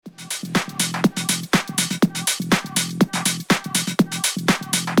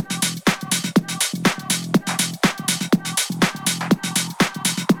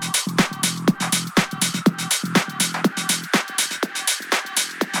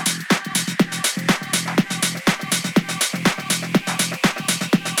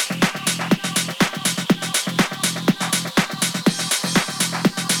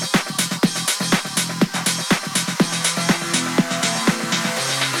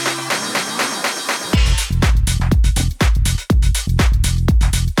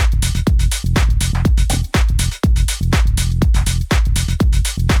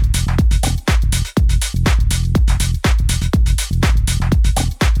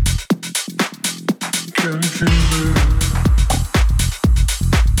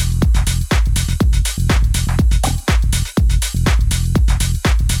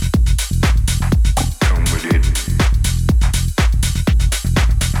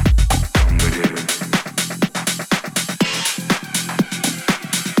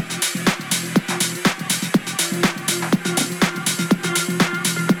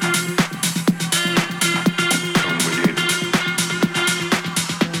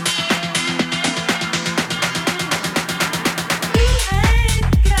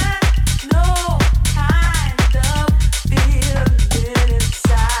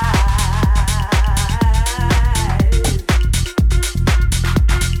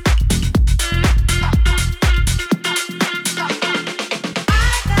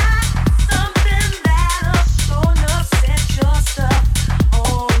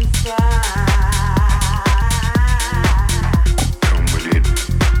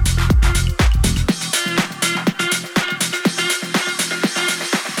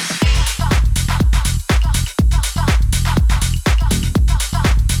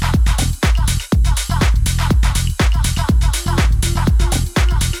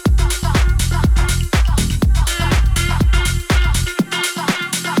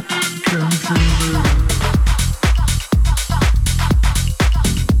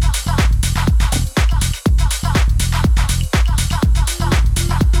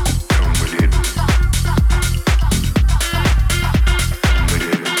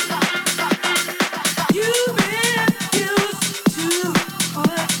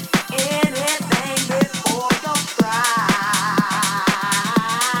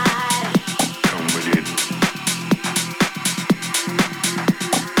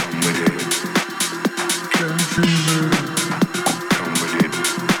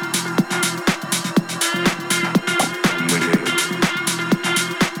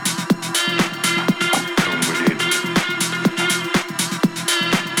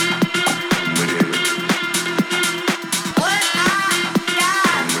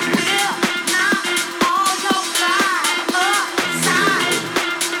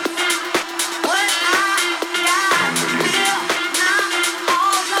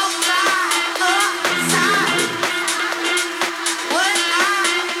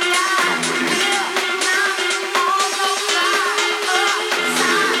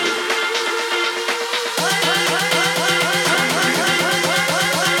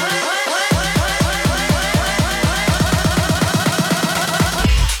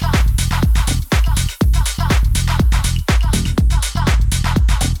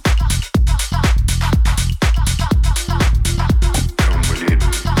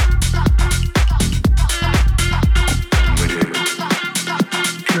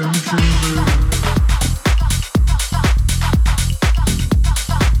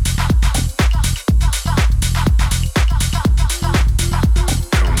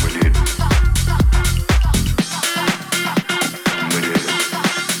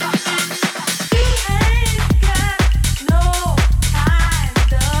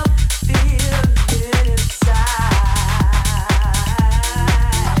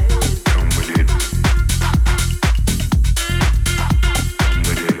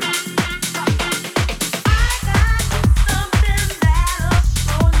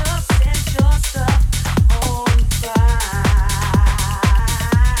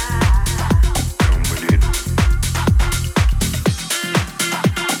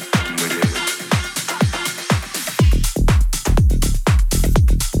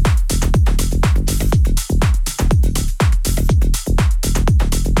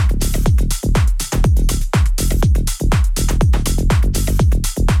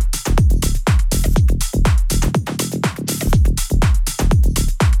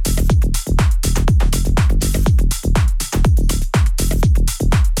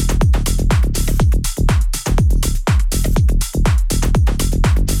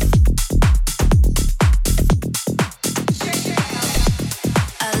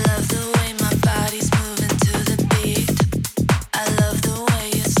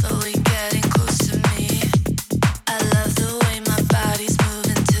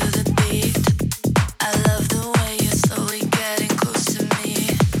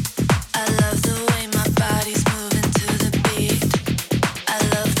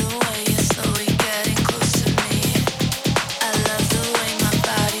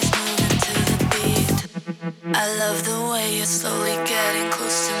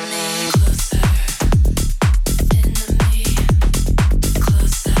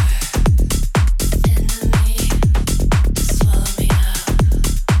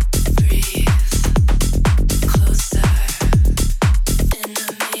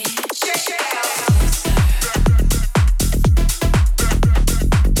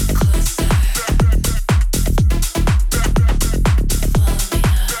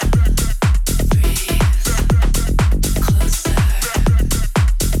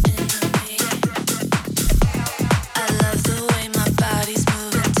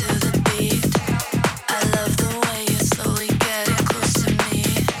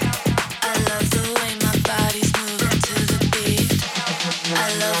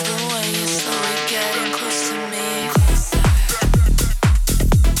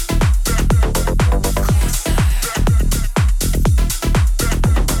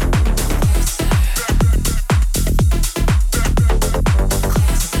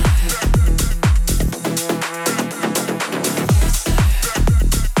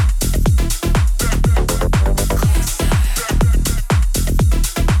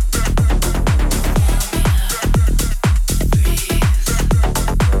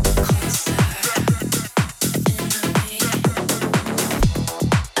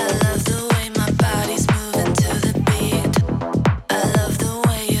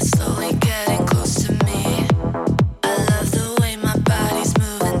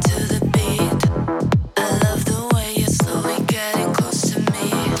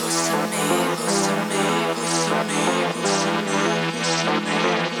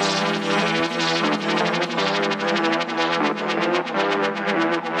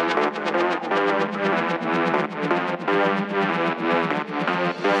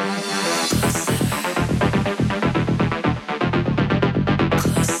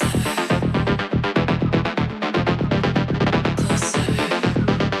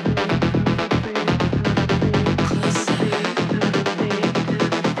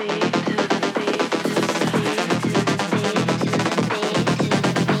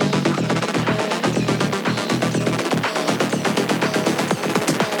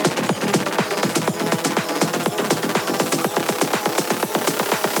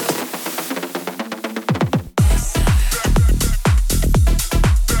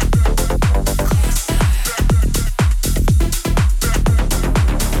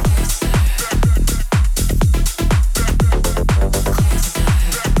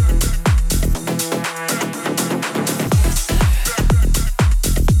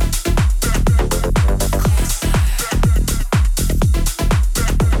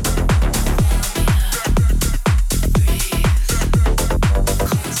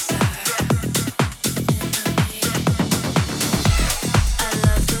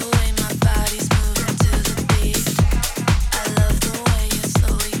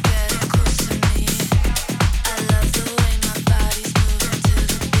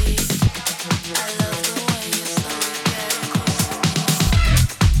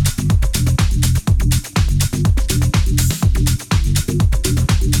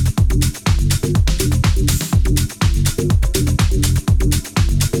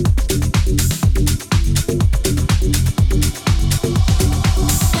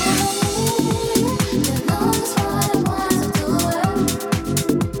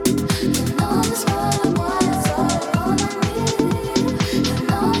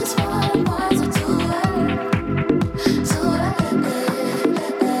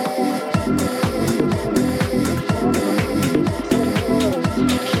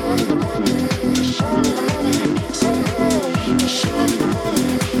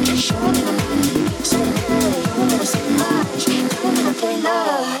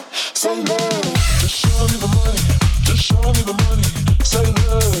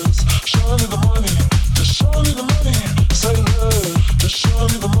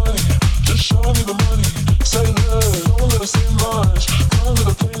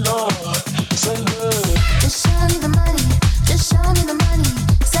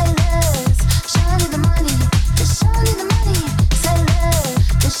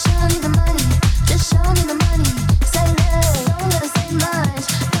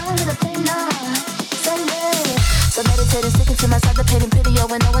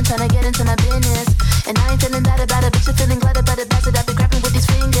And I ain't feeling bad about it, bitch, you're feeling glad about it. Pass it, I've been grabbing with these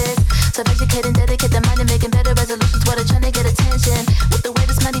fingers. So educate and dedicate the mind and making better resolutions while they're trying to get attention. With the way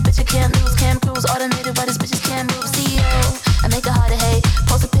this money, bitch, you can't lose. Cam crews automated, why these bitches can't move. CEO, I make it hard to hate.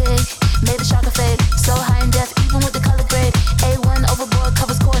 Post a pig, made a shark fade. So high in depth, even with the color grade. A1 overboard,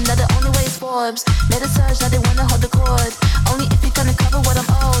 covers cord, now the only way is Forbes. Made a surge, now they wanna hold the cord. Only if you gonna cover what I'm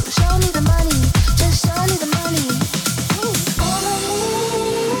owed. Show me the money, just show me the money. Follow me,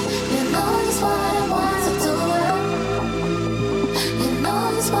 you know just what I want to do it. You know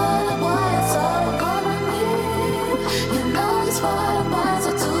just what I want, so follow me. You know just what I want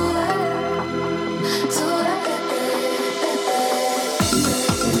to do it. Do it.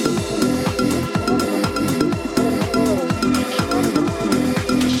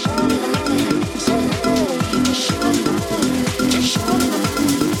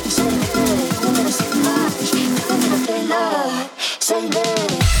 Say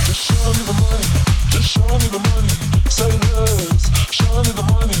less. Just show me the money. Just show me the money. Say less. Show me the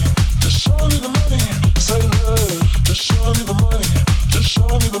money. Just show me the money. Say less. Just show me the money. Just show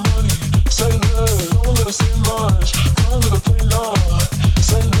me the money. Say less. Don't let us say much. Don't let us play love.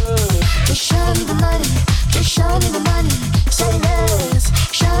 Say less. Just show me the money. Just show me the money. Say less.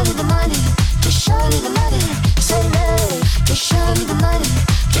 Show me the money. Just show me the money. Say less. Just show me the money.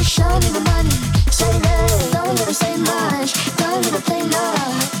 Just show me the money. Say less. Don't let us say much. Don't let us play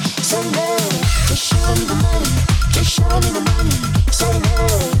love. Say less. Just show me the money. Just show me the money. Say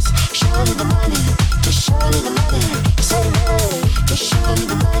less. Show me the money. Just show me the money. Say less. Just show me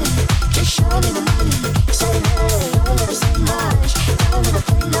the money. Just show me the money. Say less. Don't let us say much. Don't let us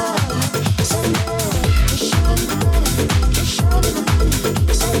play love. Say less. Just show me the money. Just show me the money.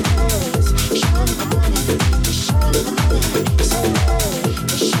 Say less. Show me the money. Just show me the money. Say less.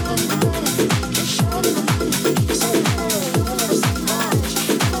 Just show me the money. Just show me the money. Say less. Don't let us say much.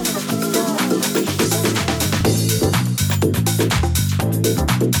 Don't let us play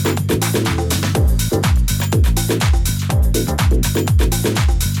love. Say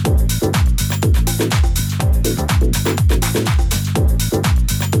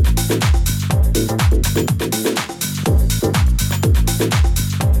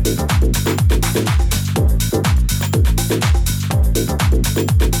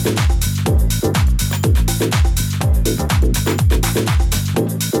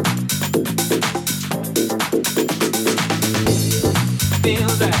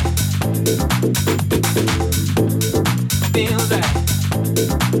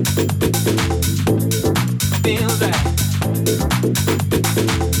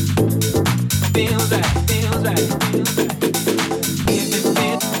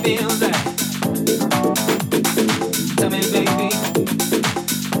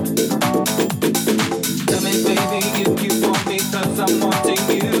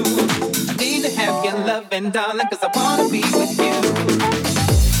darling, 'cause I wanna be with you.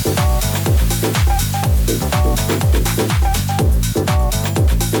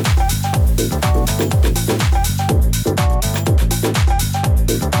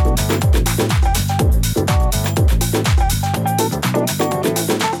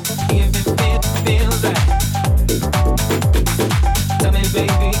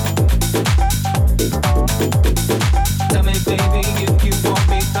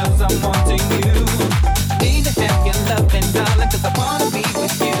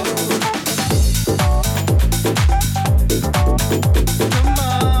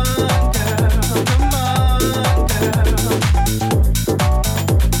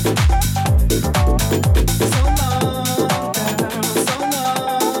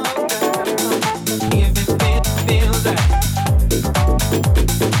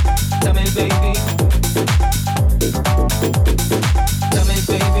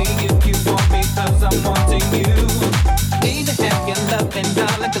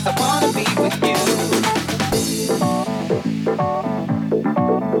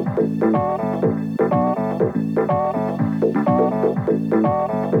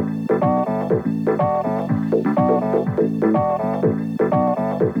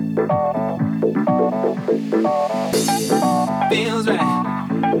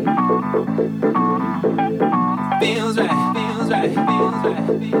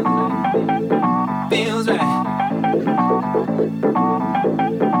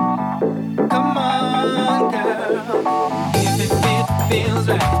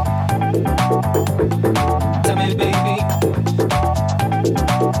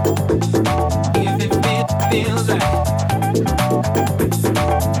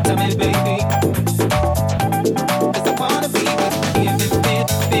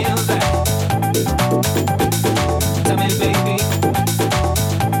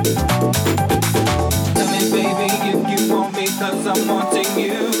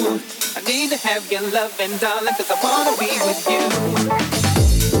 have your loving, darling, 'cause I wanna be with you.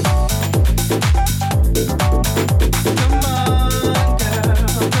 Come on,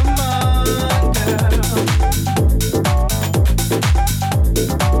 girl, come on, girl.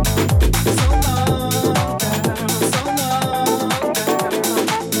 So long, girl,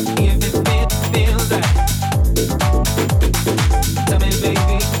 if it feels right. Tell me,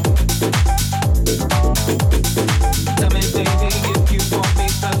 baby. Tell me, baby, if you want me,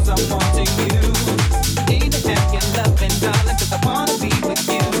 'cause I'm wanting you. Need to have your loving, darling, 'cause I wanna be with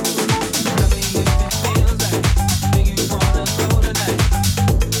you. Tell me if it feels right. Do you wanna go tonight?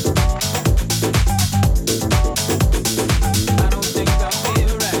 I don't think I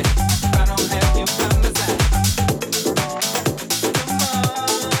feel right if I don't have you by my side. Come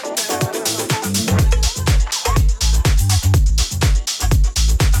on,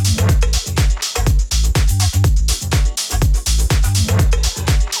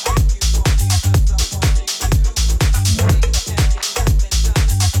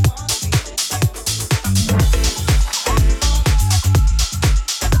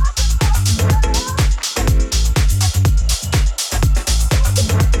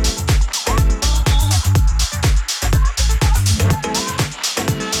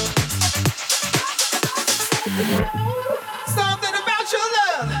 something about your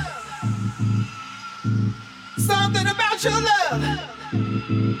love. Something about your love.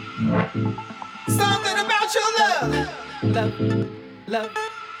 Something about your love. Love, love,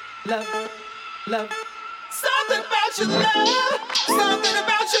 love, love. Something about your love. Something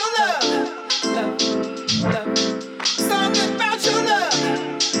about your love. Love, love. Something about your love.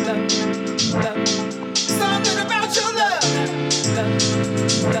 Love, love. Something about your love. Love,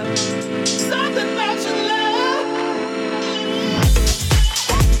 love. Something about your love.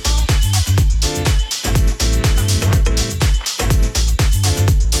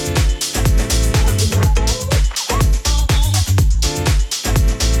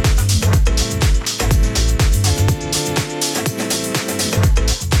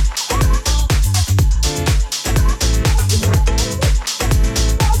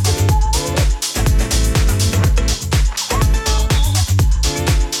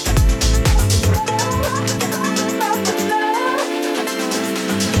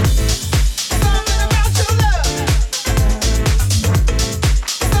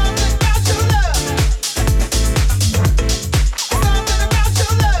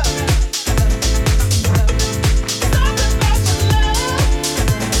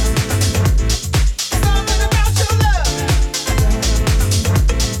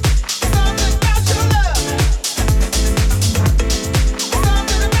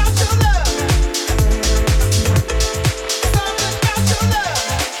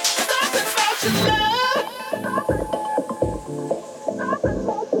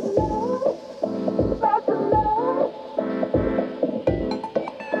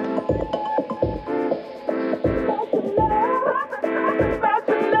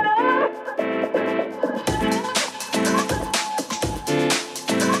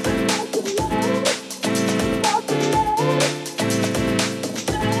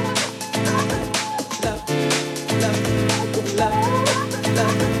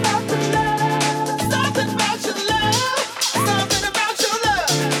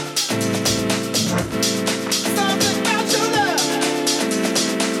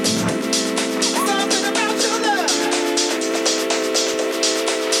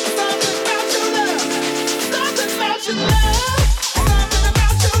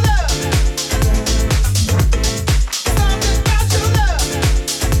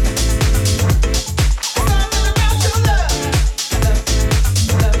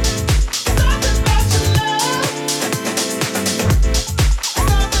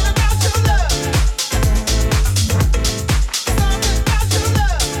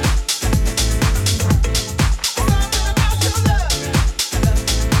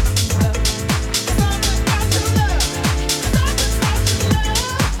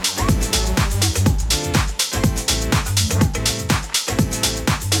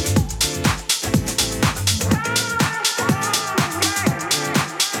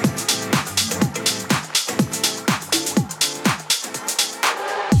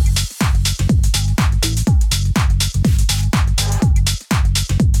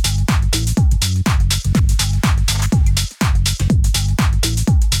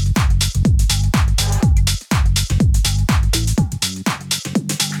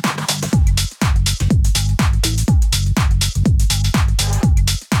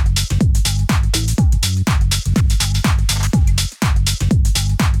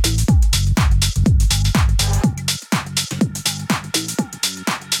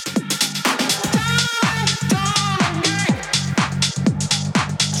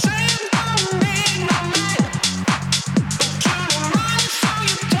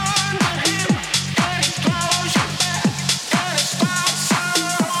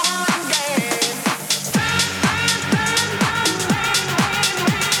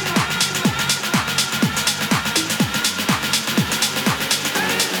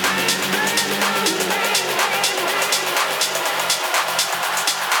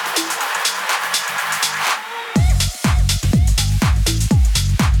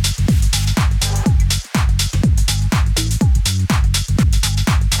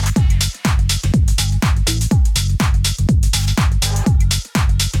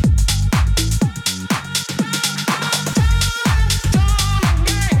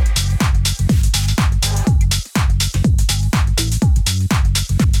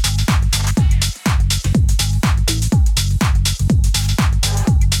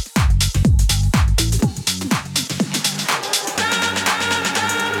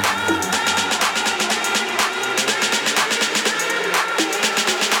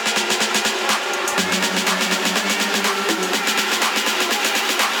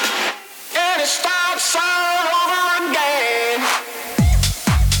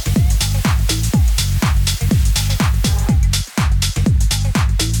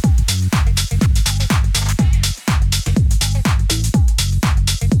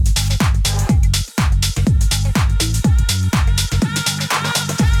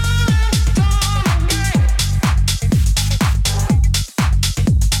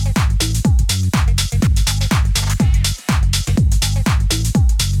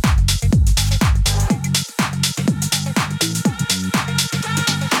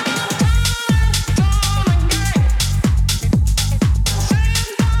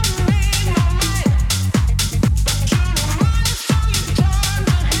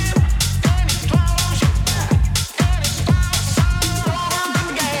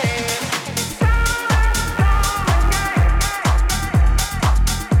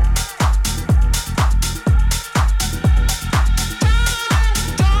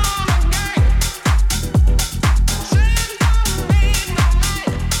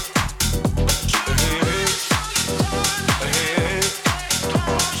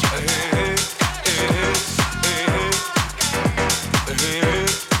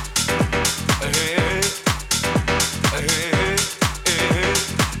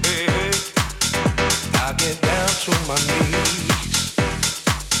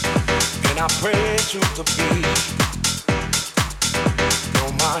 I pray to the beat. Throw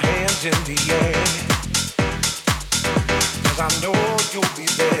my hands in the air, 'cause I know you'll be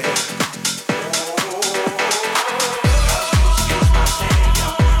there.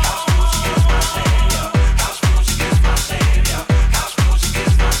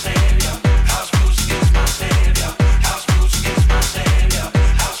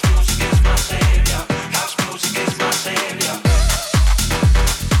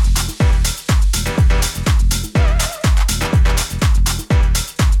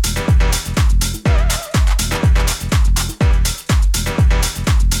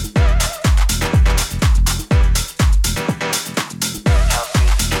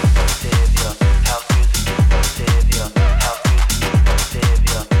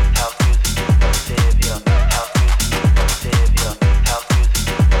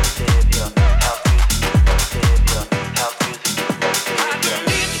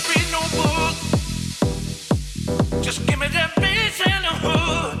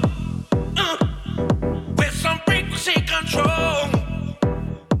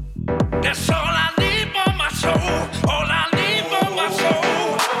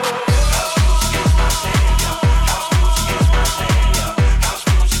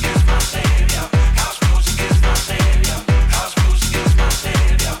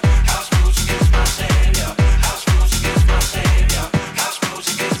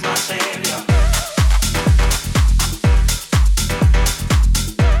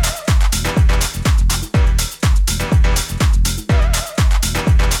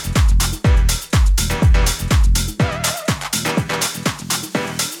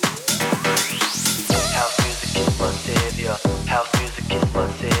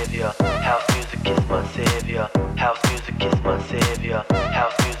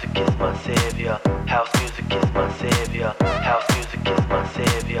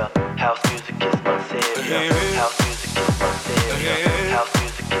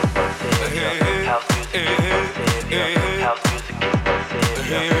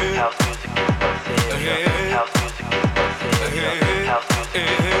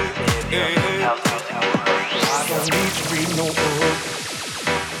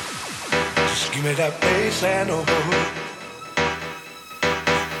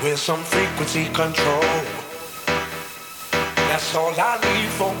 Some frequency control. That's all I need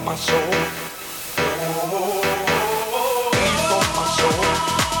for my soul. Need for my soul.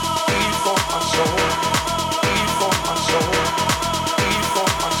 Need for my soul. Need for my soul. Need for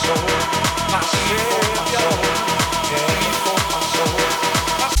my soul. My Savior. Yeah, need for my soul.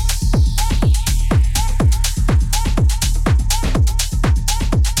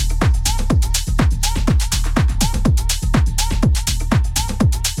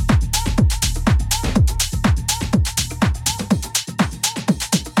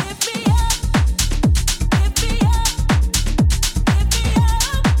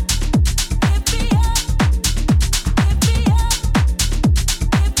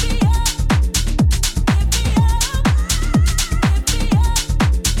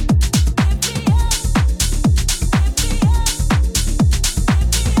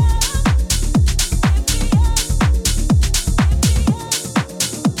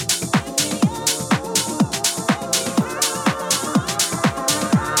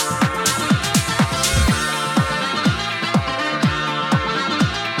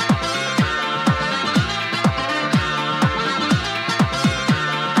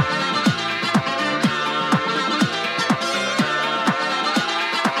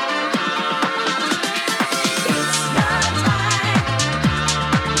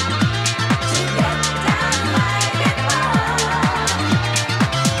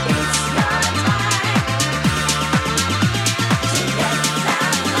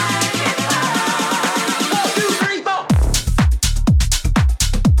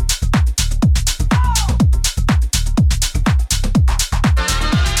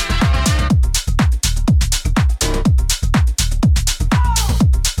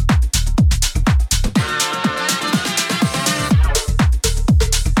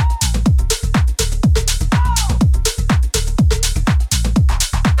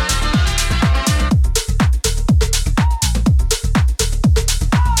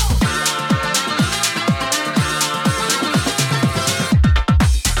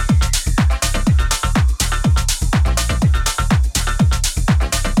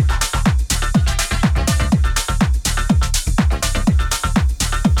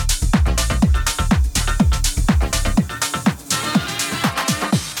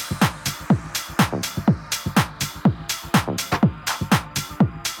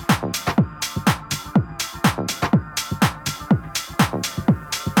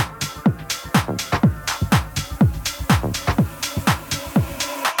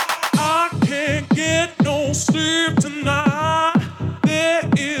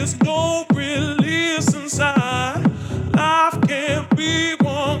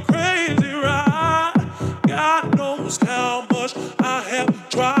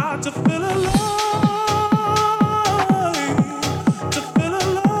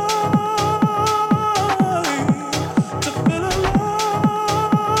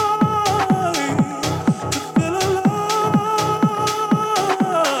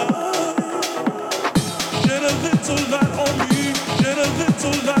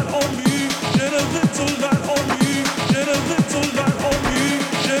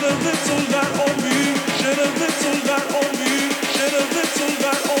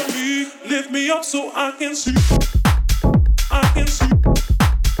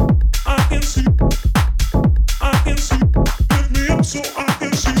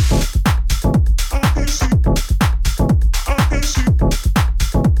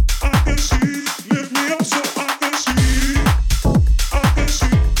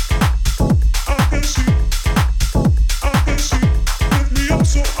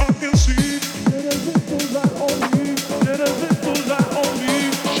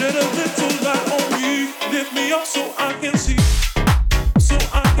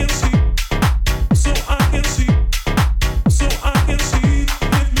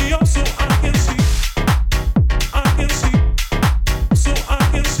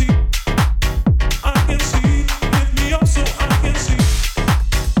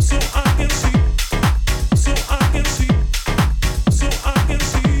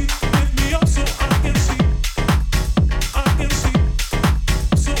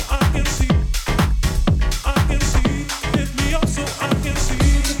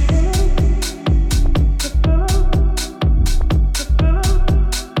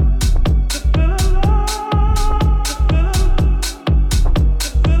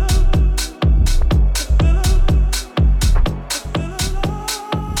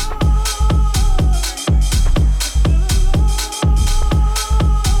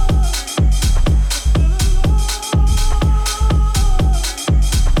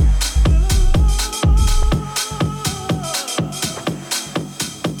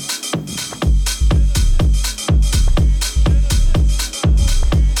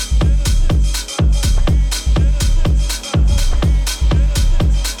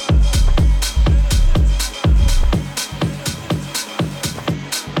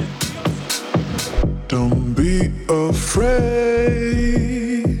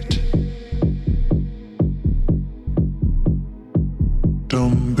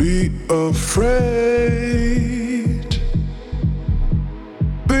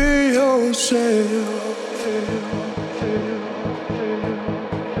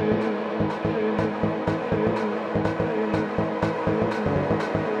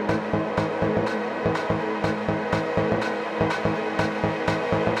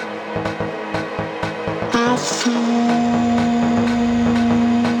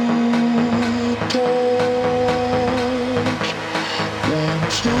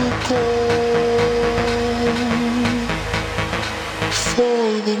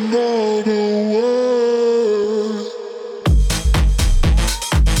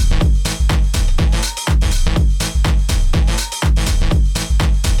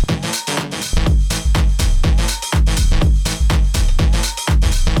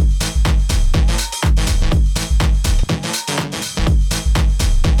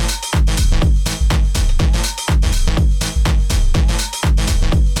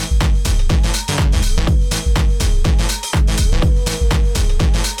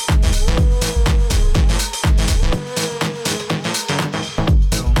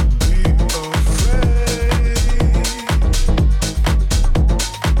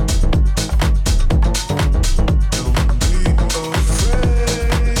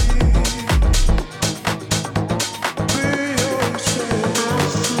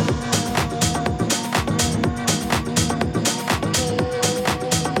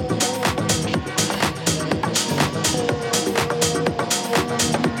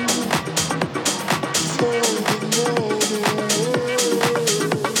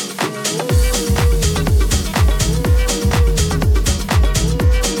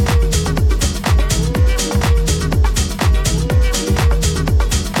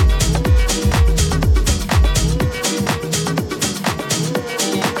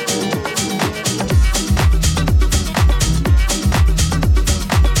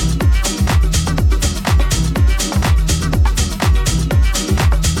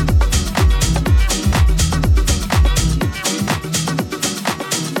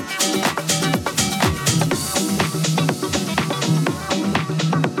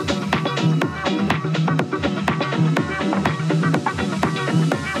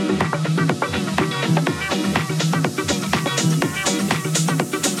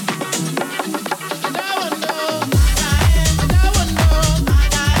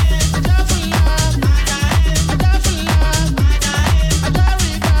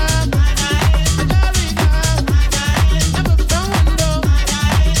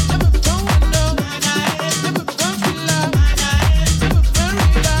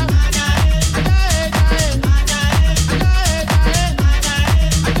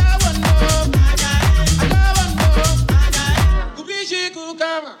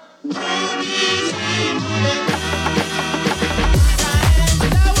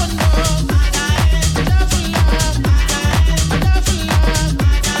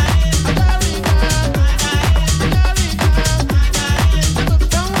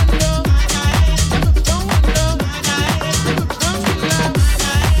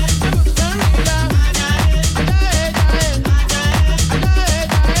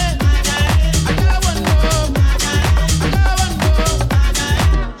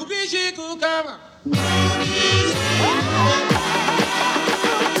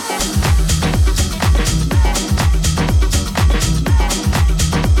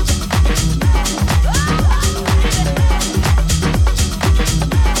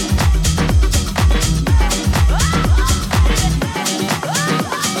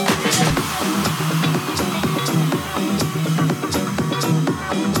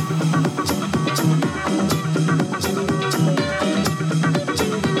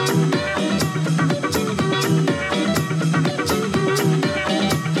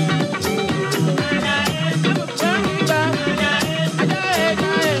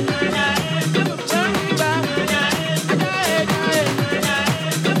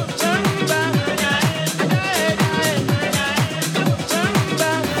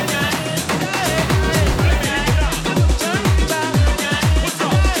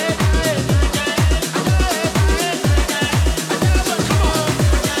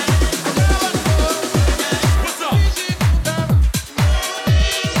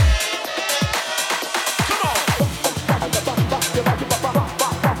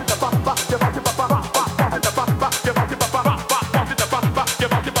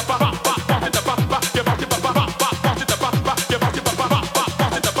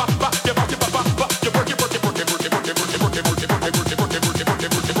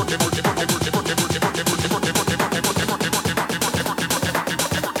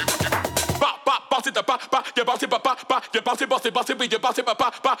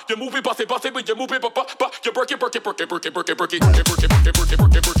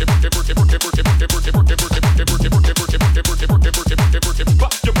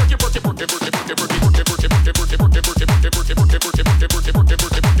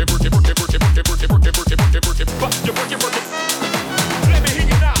 You move it, bossy, but you move it, but you work it. Let me hear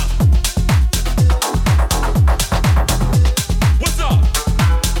you now. What's up?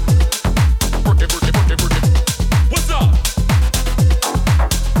 What's up?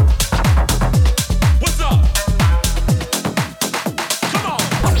 What's up? Come on.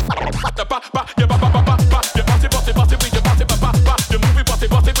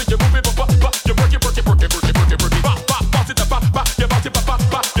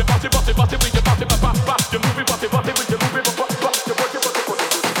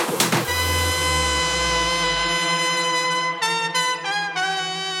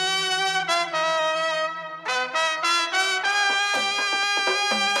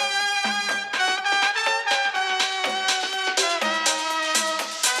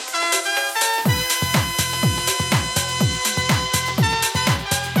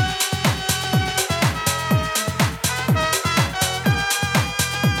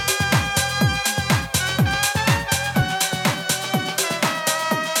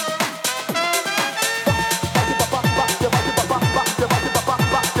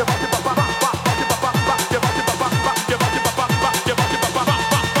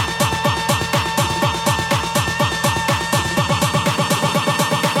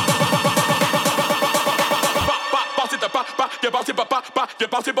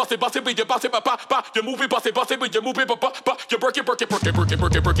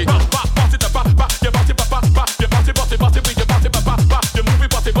 You bossy, with your bossy, you move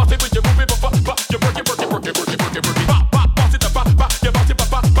it, bossy, with your move it, you work it. You bossy, with your bossy,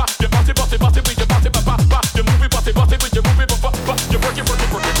 you move it, with your move it, you work it. You move it, bossy, with your move it, you work it. Bossy, you move it, bossy, with your move it, you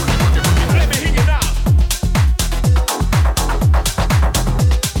work it. Let me hear you now.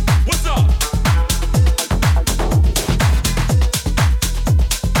 What's up?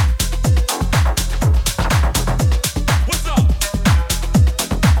 What's up?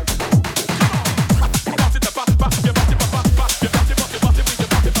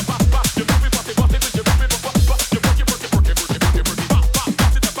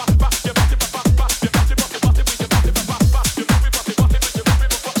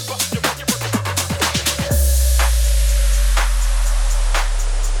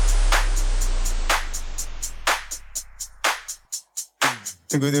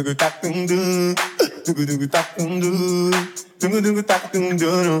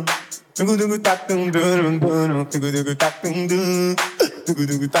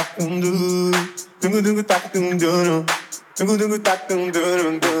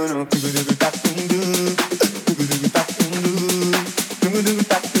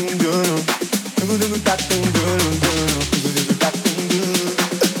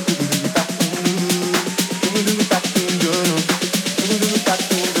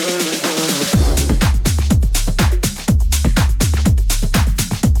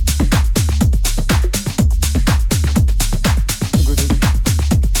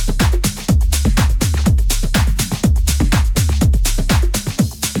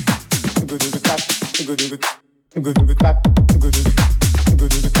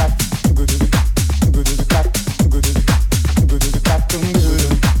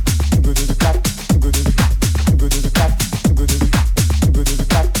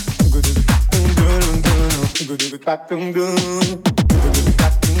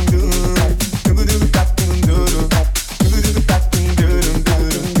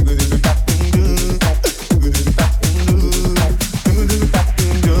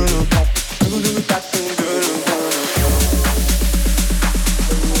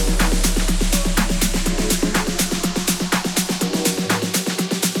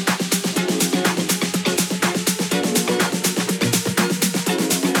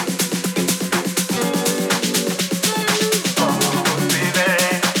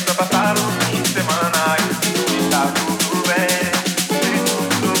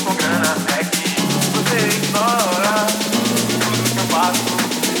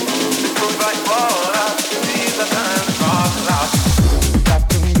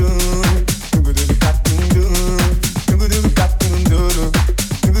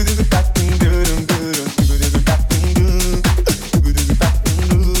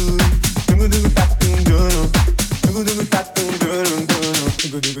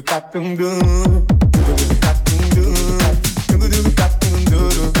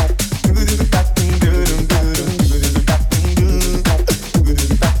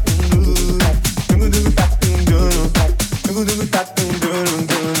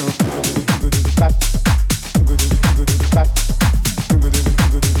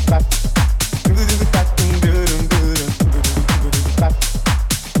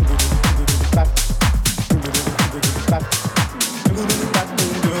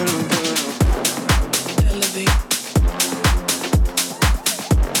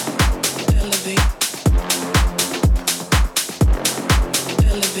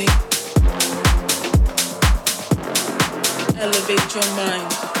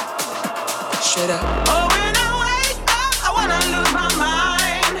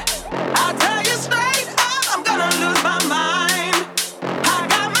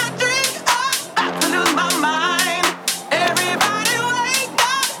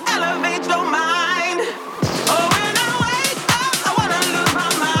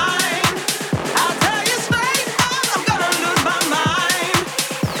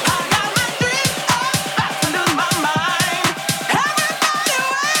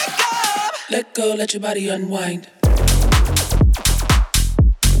 Let your body unwind.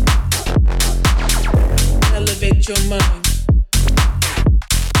 Elevate your mind.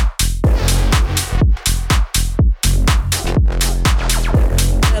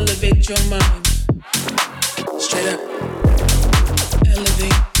 Elevate your mind. Straight up.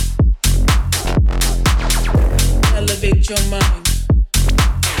 Elevate. Elevate your mind.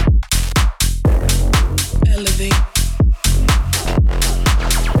 Elevate.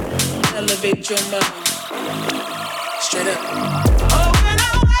 Elevate your mind. Straight up. Oh, when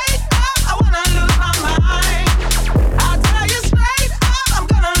I wake up, I wanna lose my mind. I tell you straight up, I'm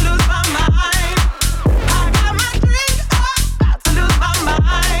gonna lose my mind. I got my drink up, about to lose my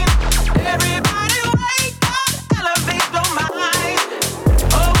mind. Everybody wake up, elevate your mind.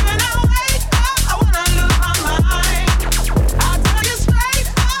 Oh, when I wake up, I wanna lose my mind. I tell you straight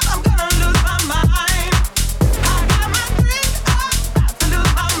up, I'm gonna lose my mind. I got my drink up, about to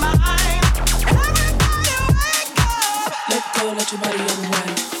lose my mind. Everybody wake up. Let go, let your body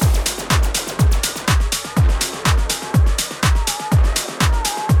unwind.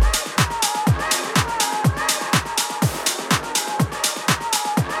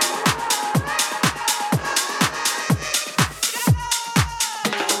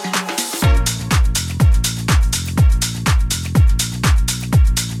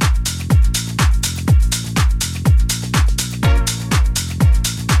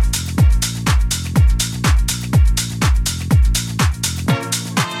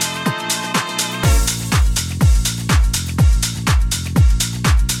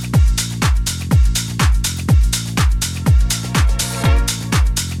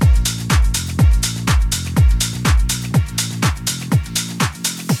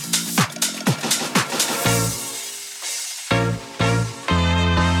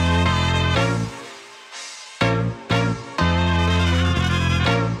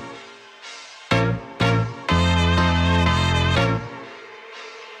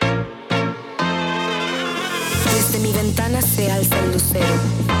 Desde mi ventana se alza el lucero,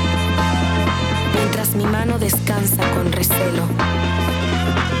 mientras mi mano descansa con recelo.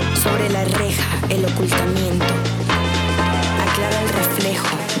 Sobre la reja el ocultamiento aclara el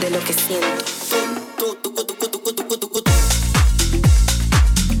reflejo de lo que siento.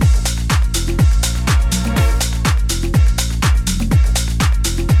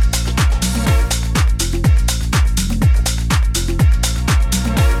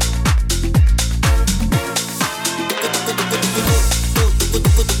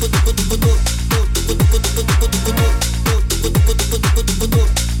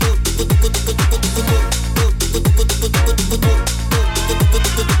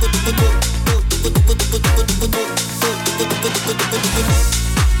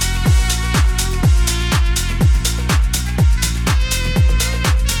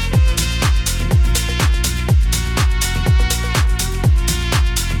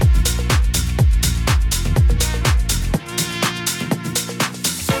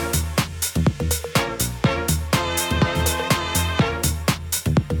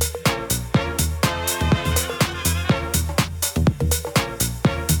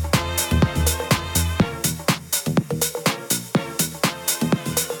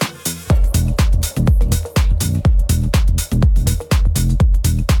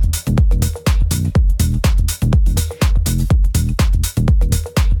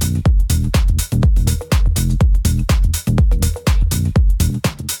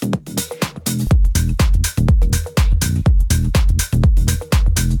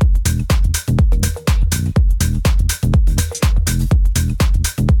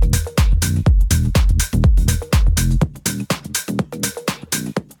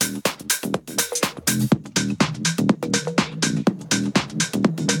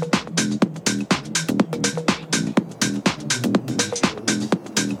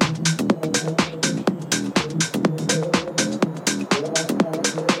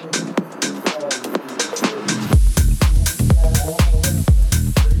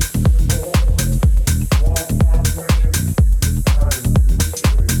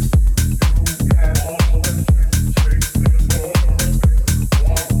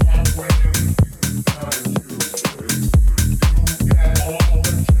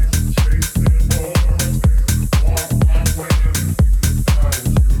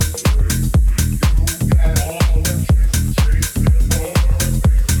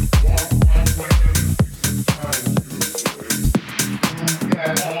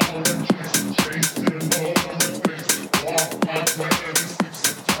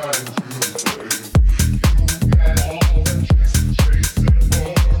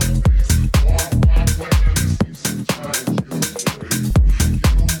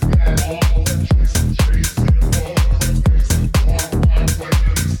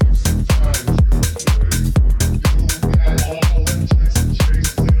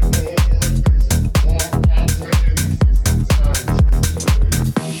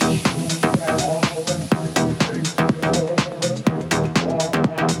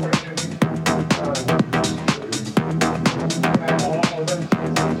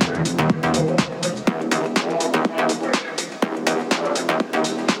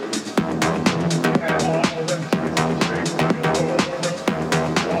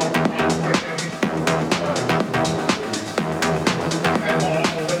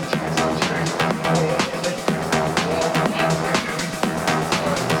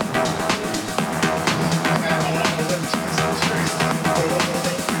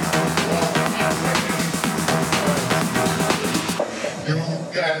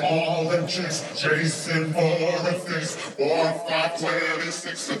 got all them chicks chasing for a fix. 4, 5,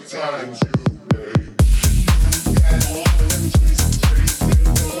 26 a times you, babe. You got all them chicks chasing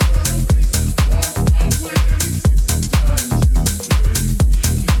for a fix. 4, 5, 26 a times you, babe.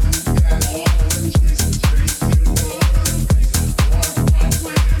 You got all them chicks chasing for a fix. 4, 5,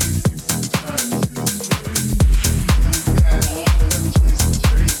 26 a times you, babe. You got all them chicks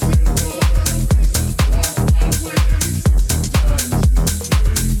chasing for a fix. 4, 5, 26 a times you,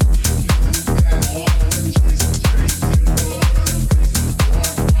 babe. You got all them chicks chasing for a fix. 4,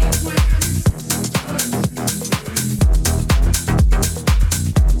 5, 26 a times you, babe.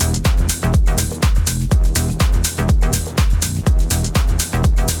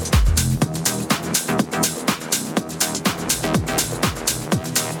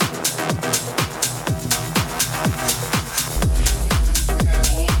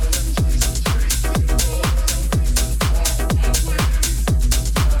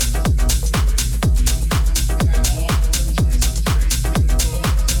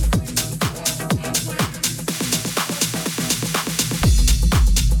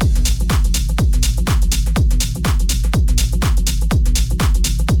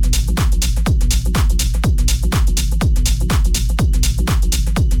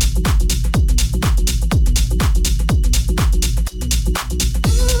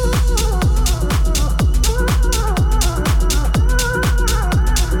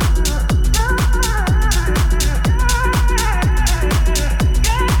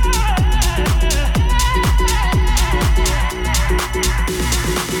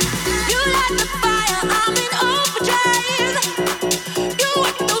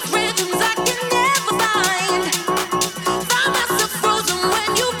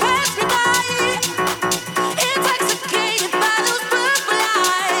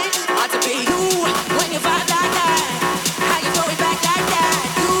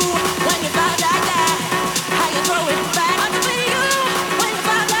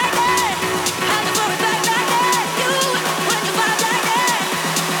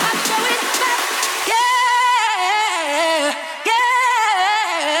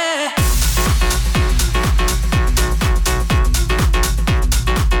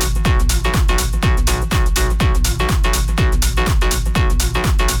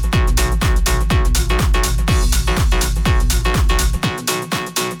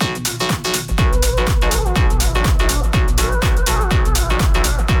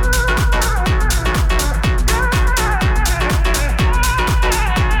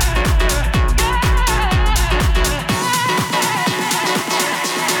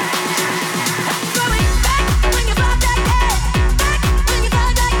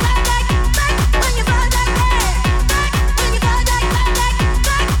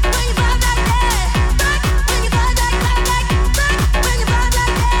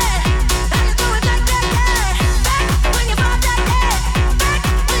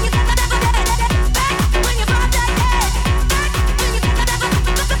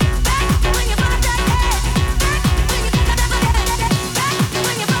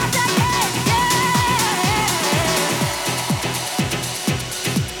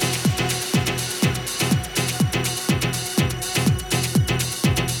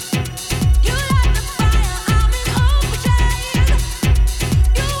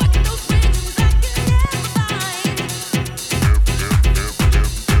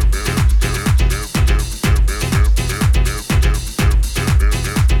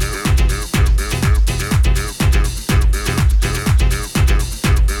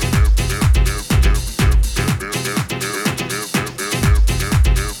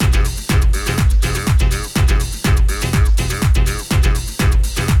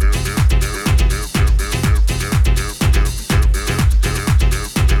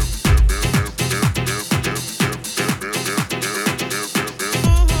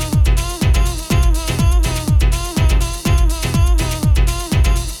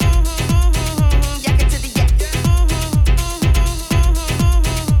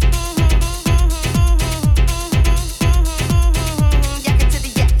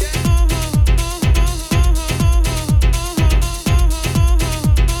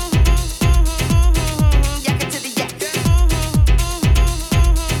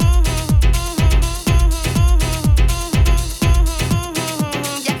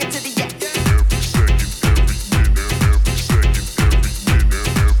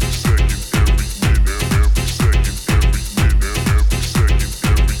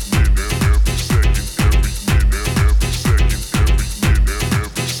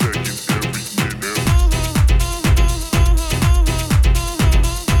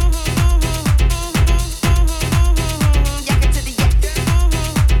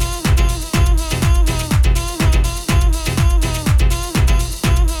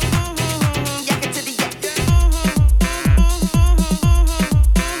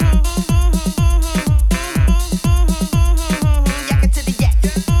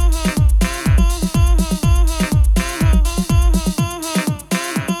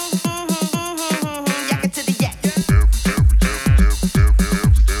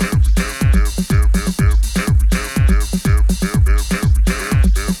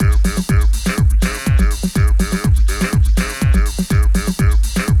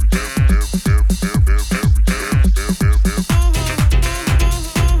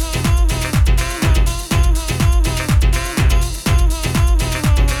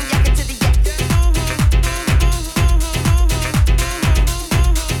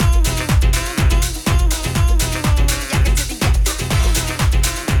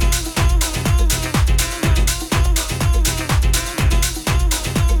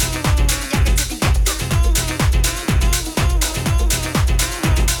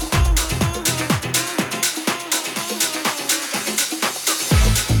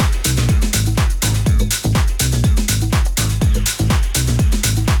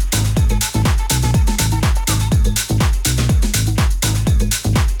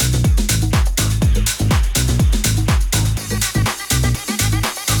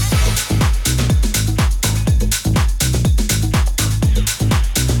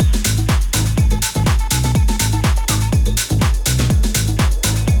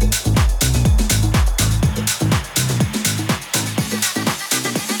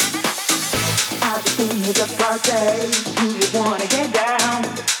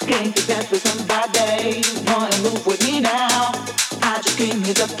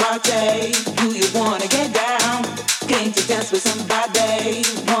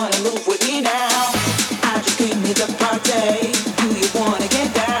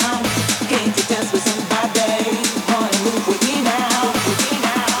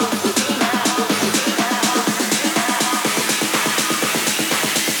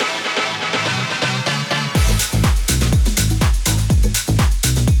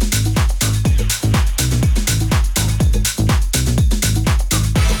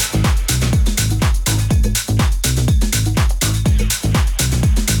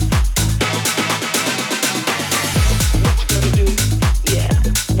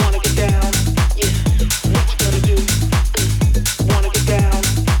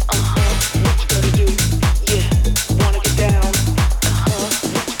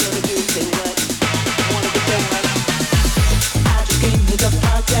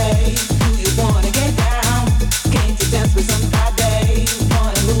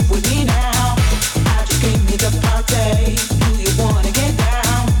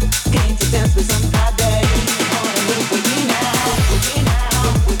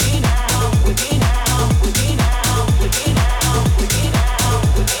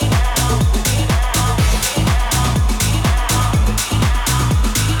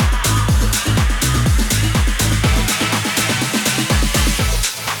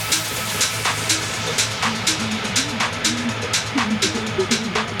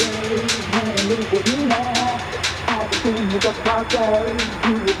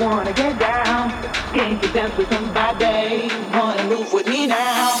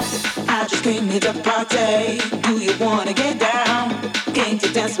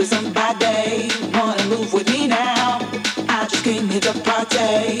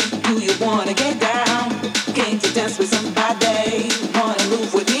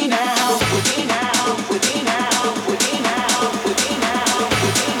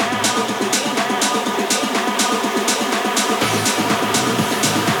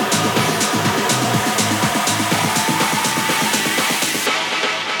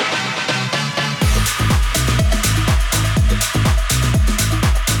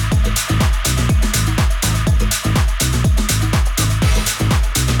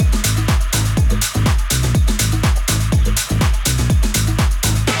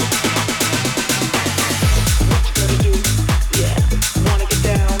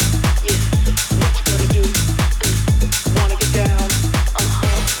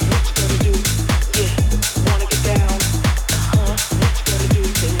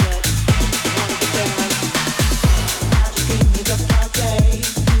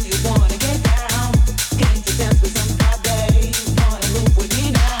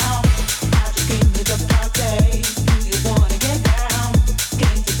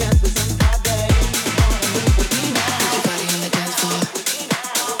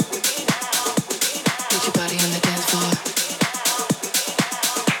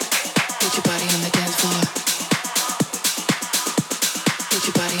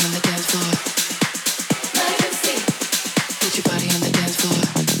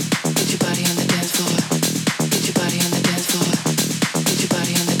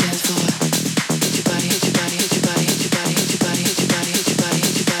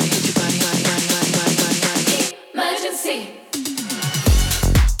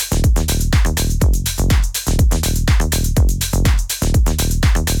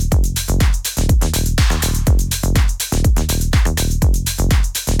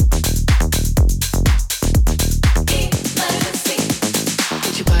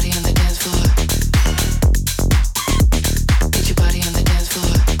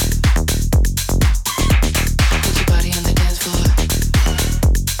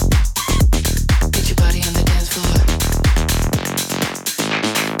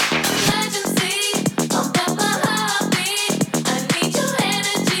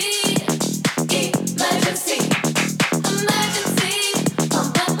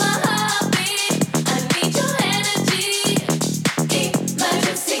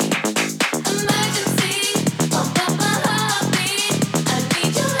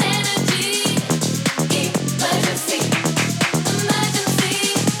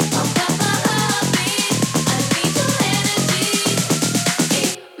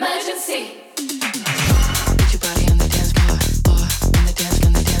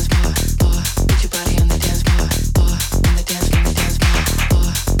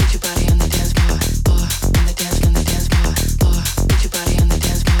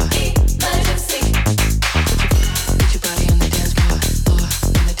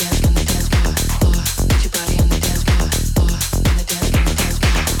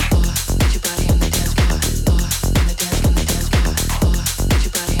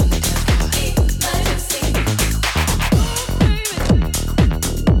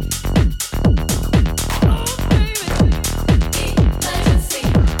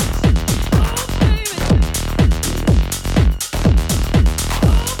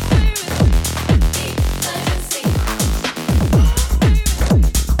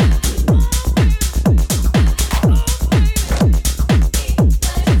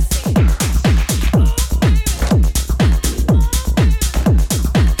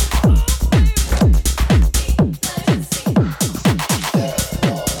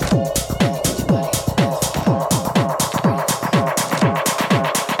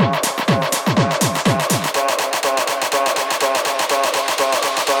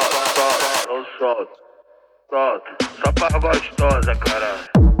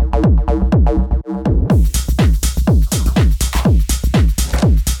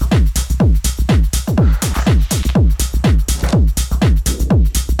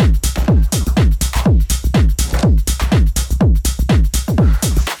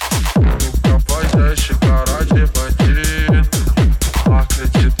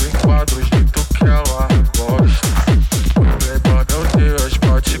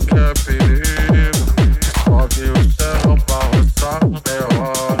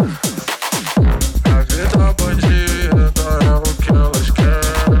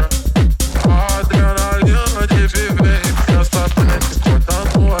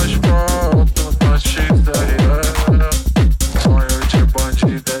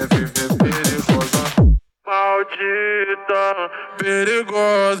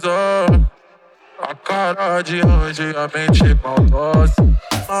 perigosa. A cara de anjo e a mente maldosa.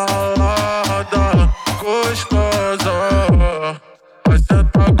 Malada, gostosa. Vai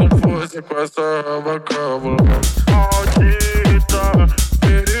sentar com força com essa boca maldita,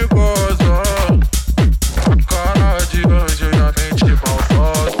 perigosa. A cara de anjo e a mente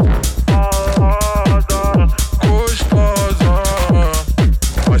maldosa. Malada, gostosa.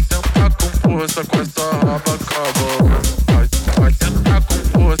 Vai sentar com força com essa raba cabulosa. Vai sentar com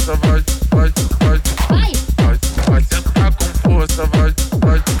força, vai sentar com força, vai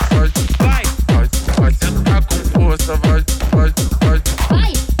sentar com força, vai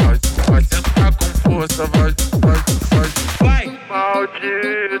sentar com força, vai.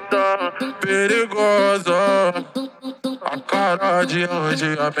 Maldita, perigosa. A cara de anjo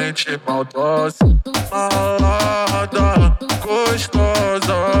e a mente maldosa. Malada,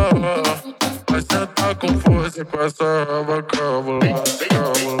 gostosa. Vai sentar com força com essa raba cabulosa.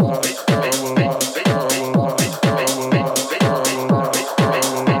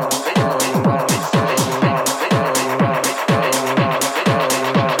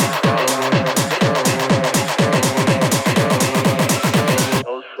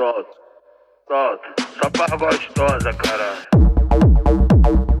 Só pra gostosa, caralho.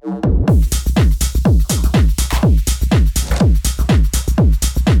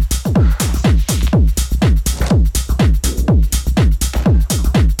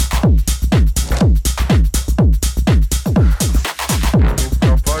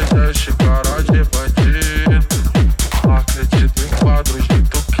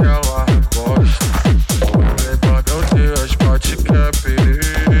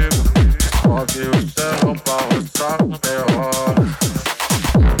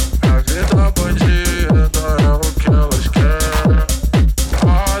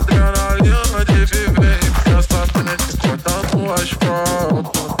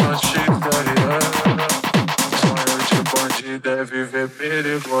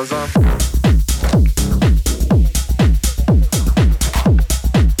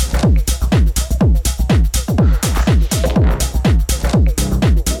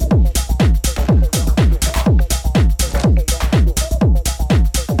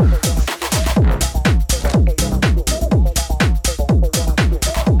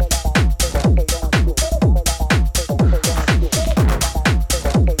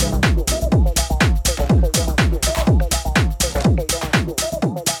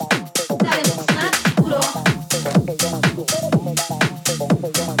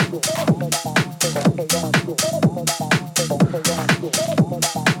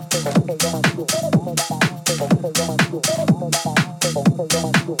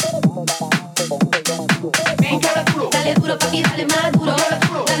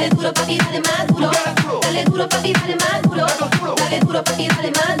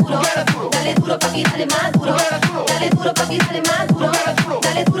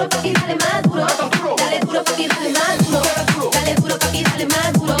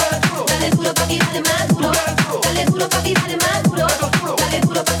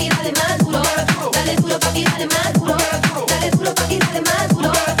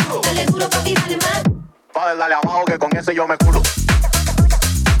 Dale abajo que con ese yo me culo.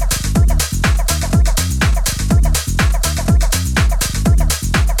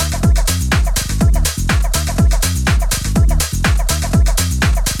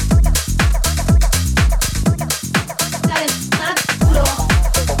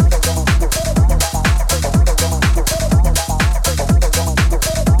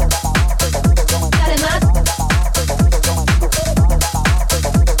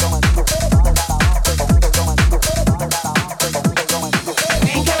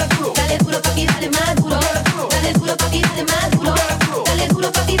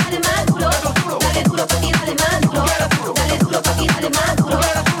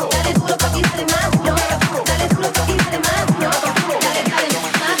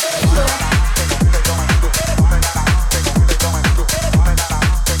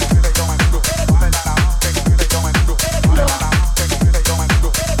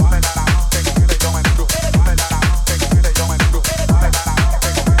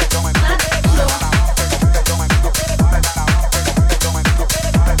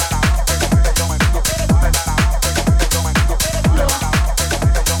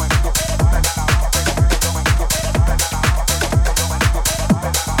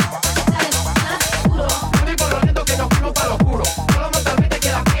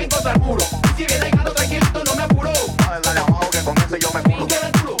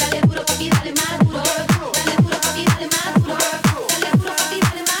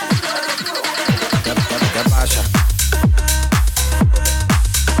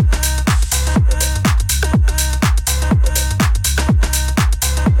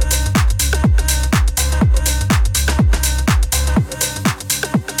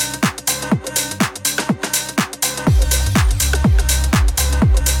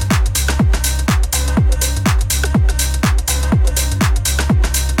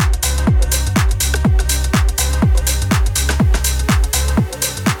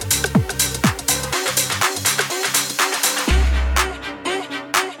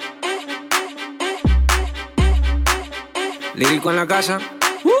 Lírico en la casa.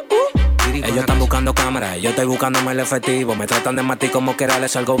 Ellos están buscando cámaras, yo estoy buscándome el efectivo. Me tratan de matar como quiera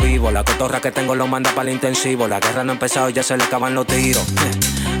les salgo vivo. La cotorra que tengo lo manda para el intensivo. La guerra no ha empezado y ya se le acaban los tiros.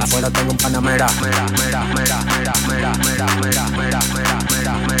 Afuera tengo un panamera.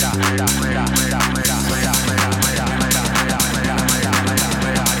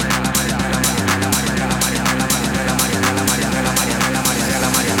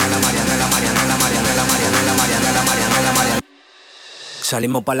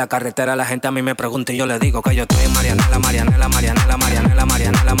 Salimos pa' la carretera, la gente a mí me pregunta y yo le digo que yo estoy en Marianela, Marianela, Marianela, Marianela,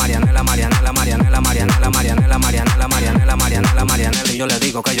 Marianela, Marianela, Marianela, Marianela, Marianela, Marianela, Marianela, Marianela, Marianela, Marianela, y yo le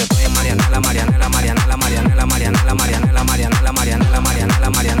digo que yo estoy en Marianela, Marianela, Marianela, Marianela, Marianela, Marianela, Marianela, Marianela, Marianela, Marianela,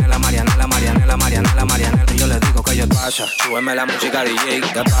 Marianela, Marianela, Marianela, Marianela, y yo le digo que yo pasa, súbeme la música DJ,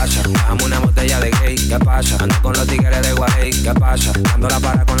 ¿qué pasa? Dame una botella de gay, ¿qué pasa? Ando con los tigres de Guay, ¿qué pasa? Dando la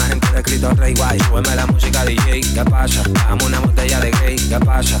para con la gente de Cristo Rey Guay, súbeme la música DJ, ¿qué pasa? Dame una botella de gay, ¿qué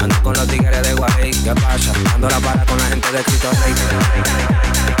pasa? Ando con los tigres de Guay, ¿qué pasa? Dando la para con la gente de Cristo Rey.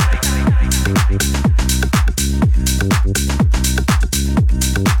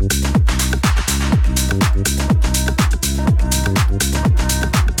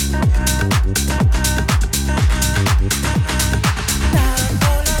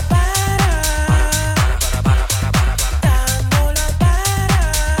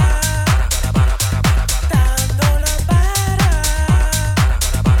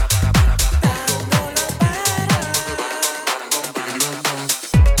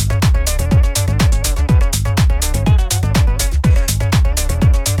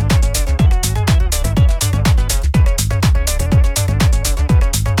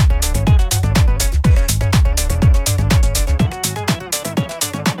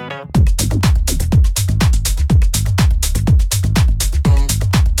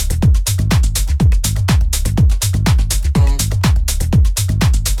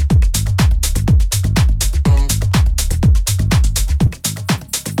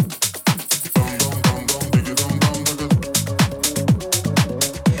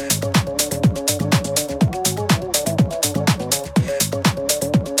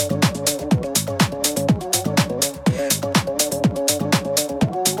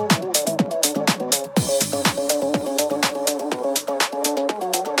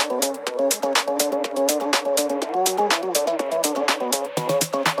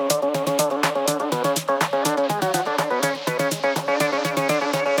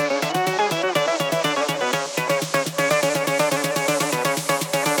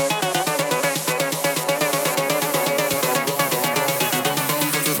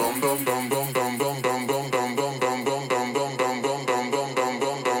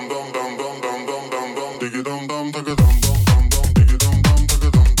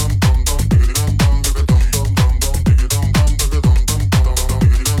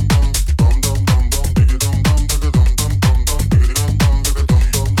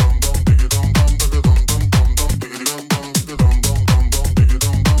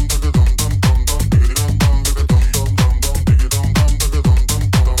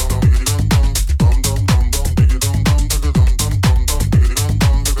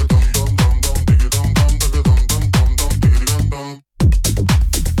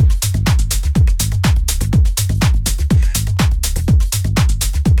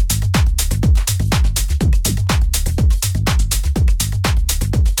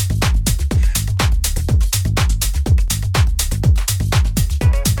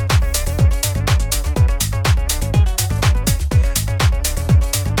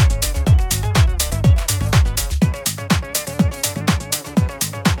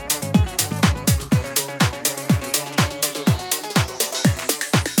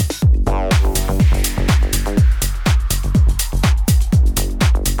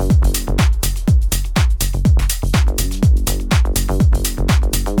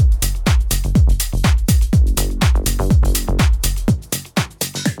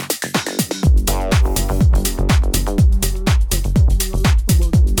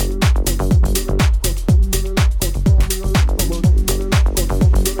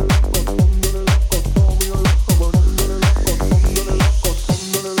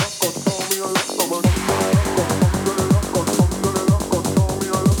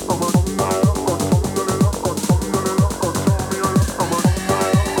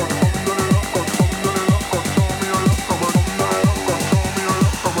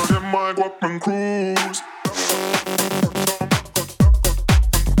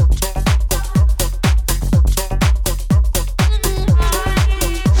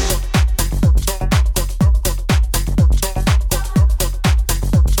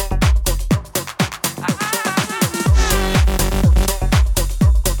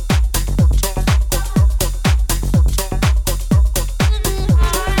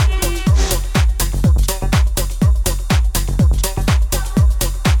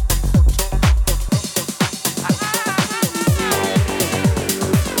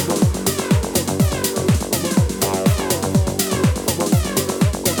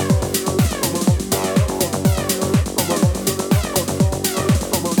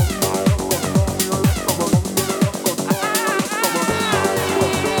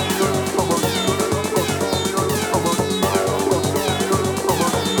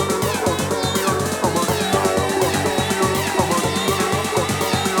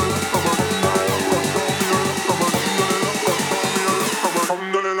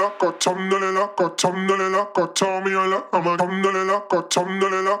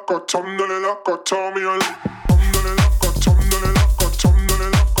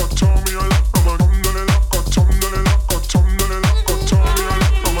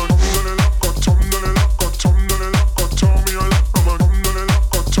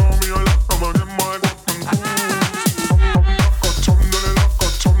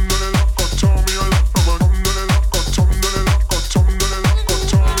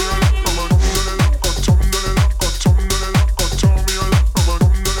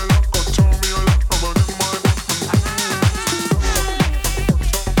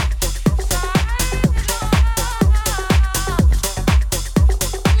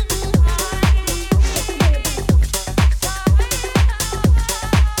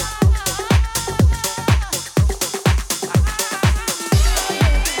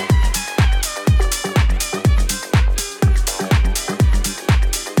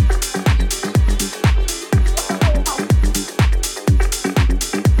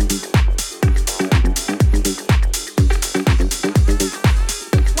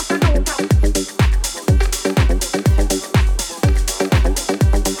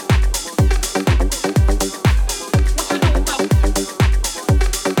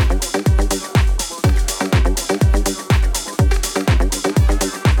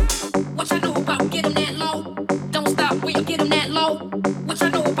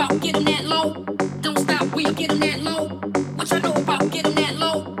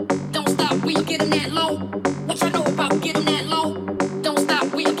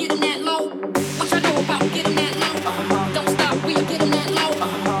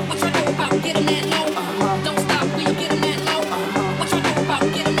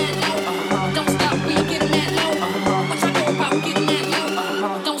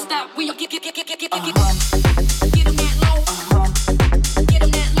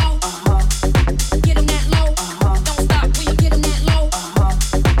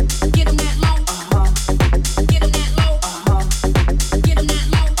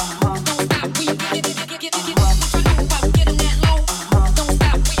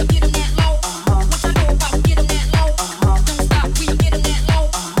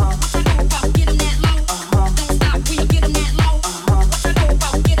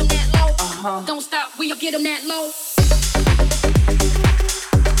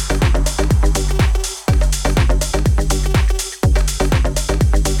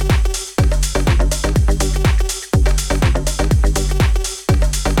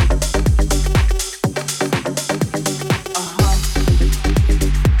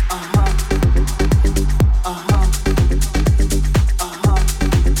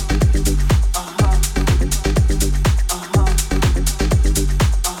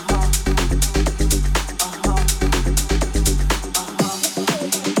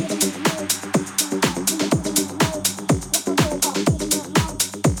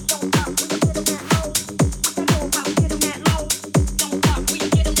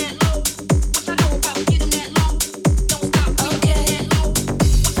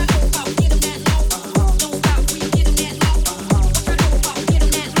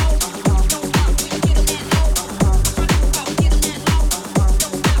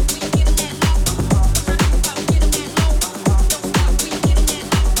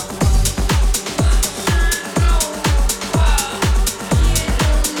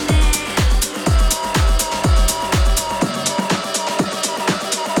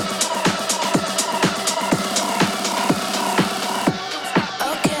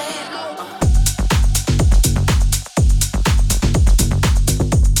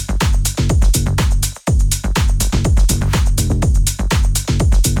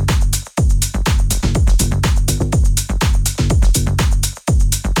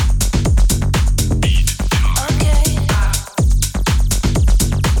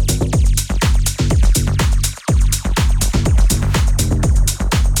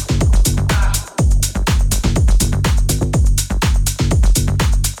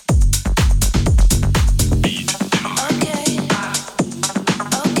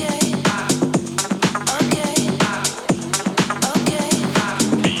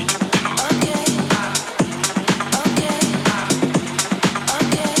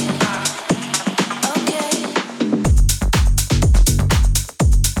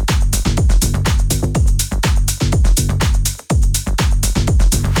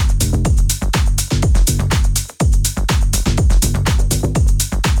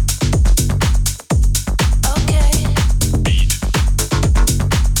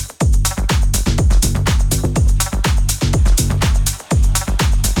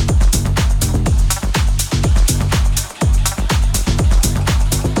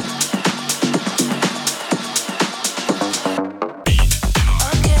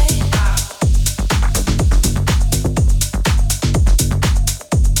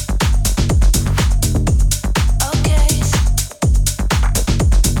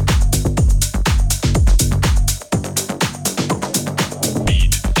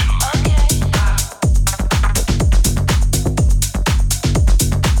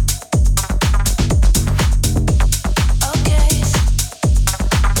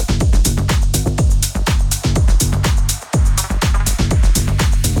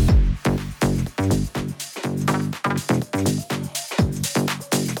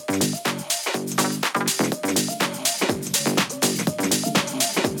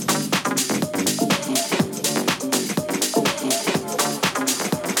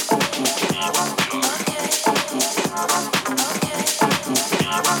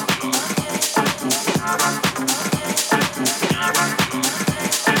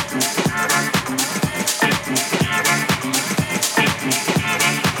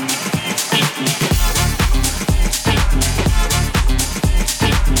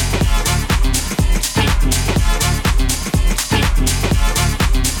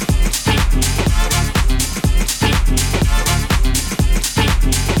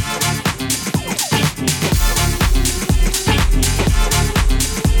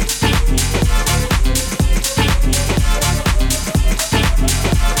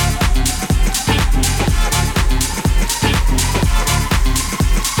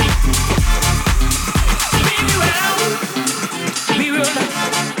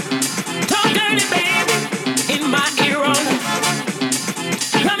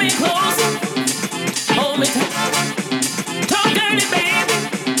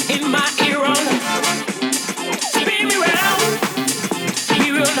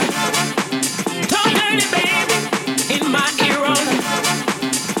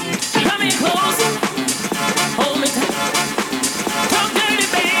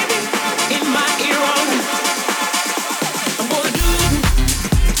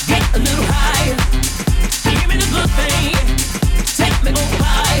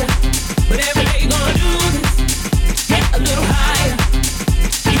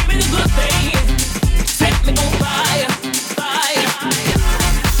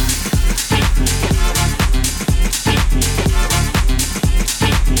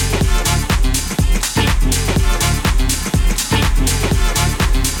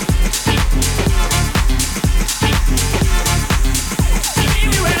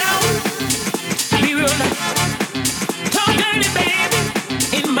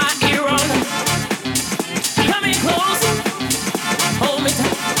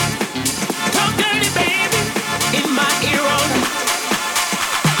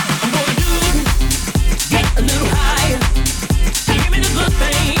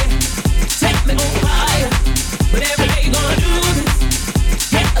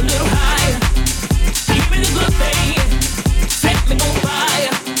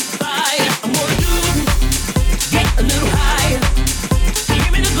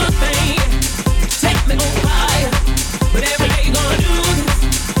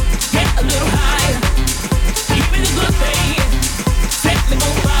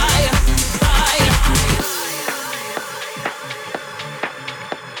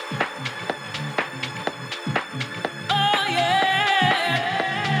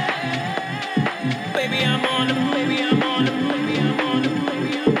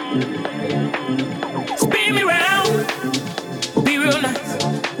 Spin me round.